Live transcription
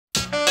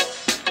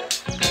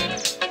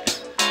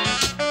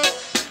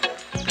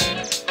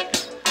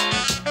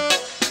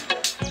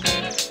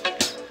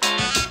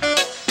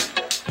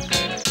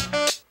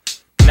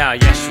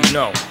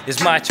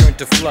it's my turn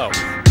to flow.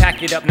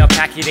 Pack it up, now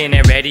pack it in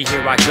and ready,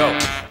 here I go.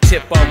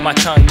 Tip of my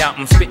tongue, now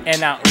I'm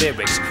spitting out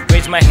lyrics.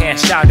 Raise my hand,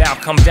 shout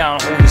out, come down,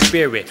 Holy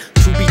Spirit.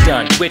 To be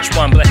done, which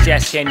one? Bless,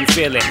 yes, can you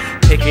feel it?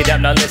 Pick it up,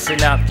 now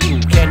listen up,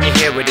 you, can you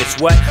hear it? It's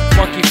what?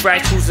 Funky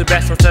Fresh, who's the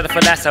best? Instead of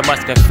finesse, I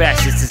must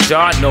confess. This is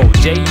God, no,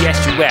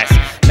 J-E-S-U-S.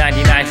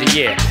 99's a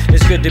year,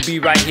 it's good to be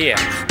right here.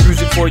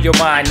 Music for your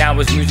mind, now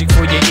it's music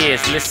for your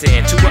ears.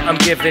 Listen to what I'm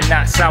giving,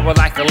 not sour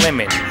like a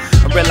lemon.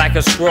 I'm red like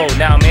a scroll,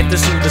 now I'm into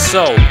the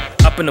soul.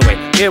 Up and away,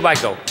 here I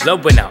go,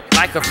 blowing out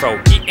like a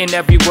fro. Eating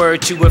every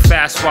word, chew it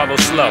fast, swallow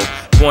slow.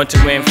 Born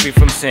to win, free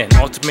from sin.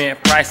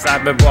 Ultimate price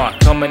I've been bought.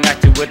 Coming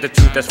at you with the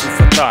truth that's food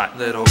for thought.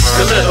 Little bird,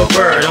 the little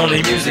bird,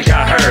 only music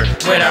I heard.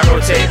 When I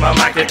rotate my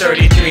mic to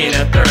 33 and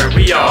a third,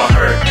 we all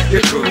heard.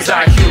 Your crew's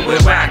IQ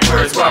with whack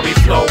words while we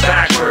flow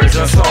backwards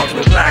on songs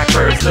with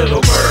blackbirds. Little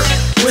bird,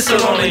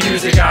 whistle only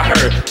music I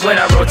heard. When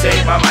I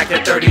rotate my mic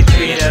to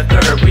 33 and a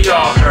third, we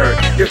all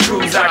heard. Your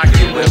crew's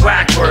IQ with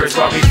whack words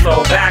while we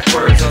flow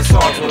backwards on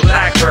songs with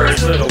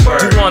blackbirds. Little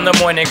bird, dew on the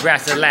morning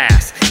grass at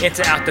last.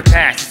 Enter out the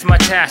past, it's my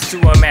task to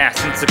amass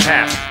and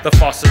surpass the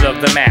falsehood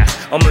of the mass.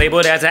 I'm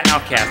labeled as an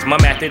outcast, my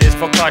method is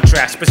for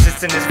contrast.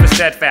 Persistent is for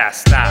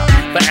steadfast style,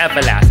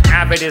 forever last.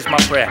 Avid is my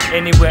prayer,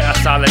 anywhere a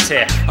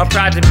solitaire. I'm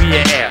proud to be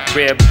an air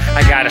rib,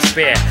 I got a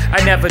spare.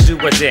 I never do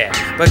a dare,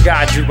 but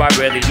God do I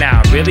really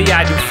now. Really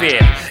I do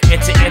fear,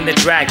 enter in the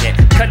dragon.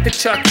 Cut the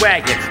chuck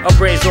wagon,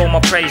 appraise all my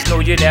praise.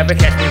 No, you never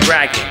catch me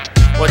bragging.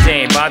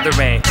 Ordained by the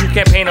rain, true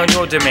campaign on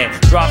your domain.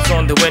 Drops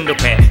on the window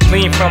pane,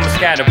 clean from a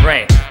scattered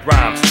brain.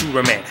 Rhymes to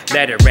remain,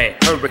 let it rain,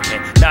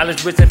 hurricane.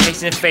 Knowledge, wisdom,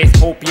 patience, faith,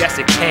 hope, yes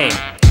it came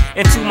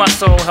into my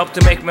soul, helped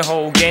to make me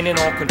whole. Gaining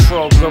all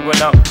control,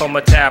 growing up from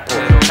a tadpole.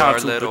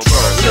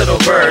 Little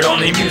bird,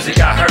 only music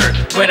I heard.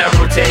 When I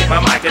rotate my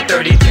mic at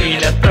 33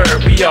 and a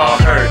third, we all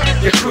heard.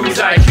 Your crew's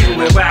IQ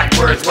with whack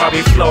words while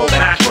we flow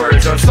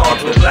backwards on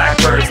songs with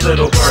blackbirds.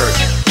 Little bird,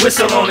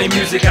 whistle only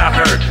music I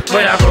heard.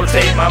 When I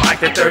rotate my mic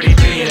to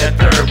 33 and a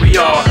third, we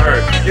all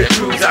heard. Your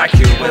crew's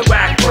IQ with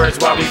whack words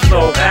while we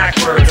flow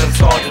backwards on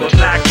songs with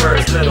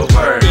blackbirds. Little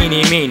bird,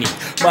 eeny meeny,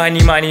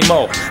 miny miny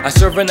mo. I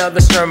serve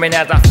another sermon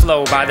as I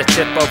flow by the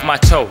tip of my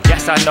toe.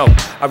 Yes I know,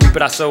 I reap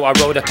what I sow. I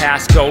roll the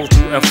past, go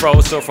to and fro.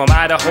 So from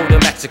Idaho to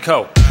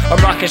Mexico, I'm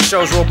rocking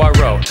shows row by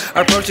row.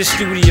 I approach the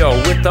studio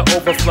with the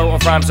overflow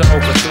of rhymes to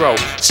overthrow.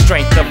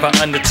 Strength of an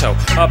undertow,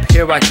 up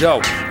here I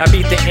go. I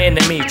beat the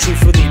enemy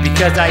truthfully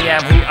because I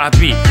am who I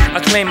be.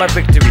 I claim my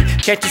victory.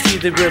 Can't you see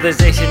the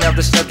realization of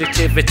the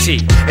subjectivity?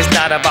 It's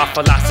not about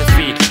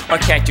philosophy, or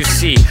can't you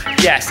see?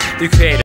 Yes, the creator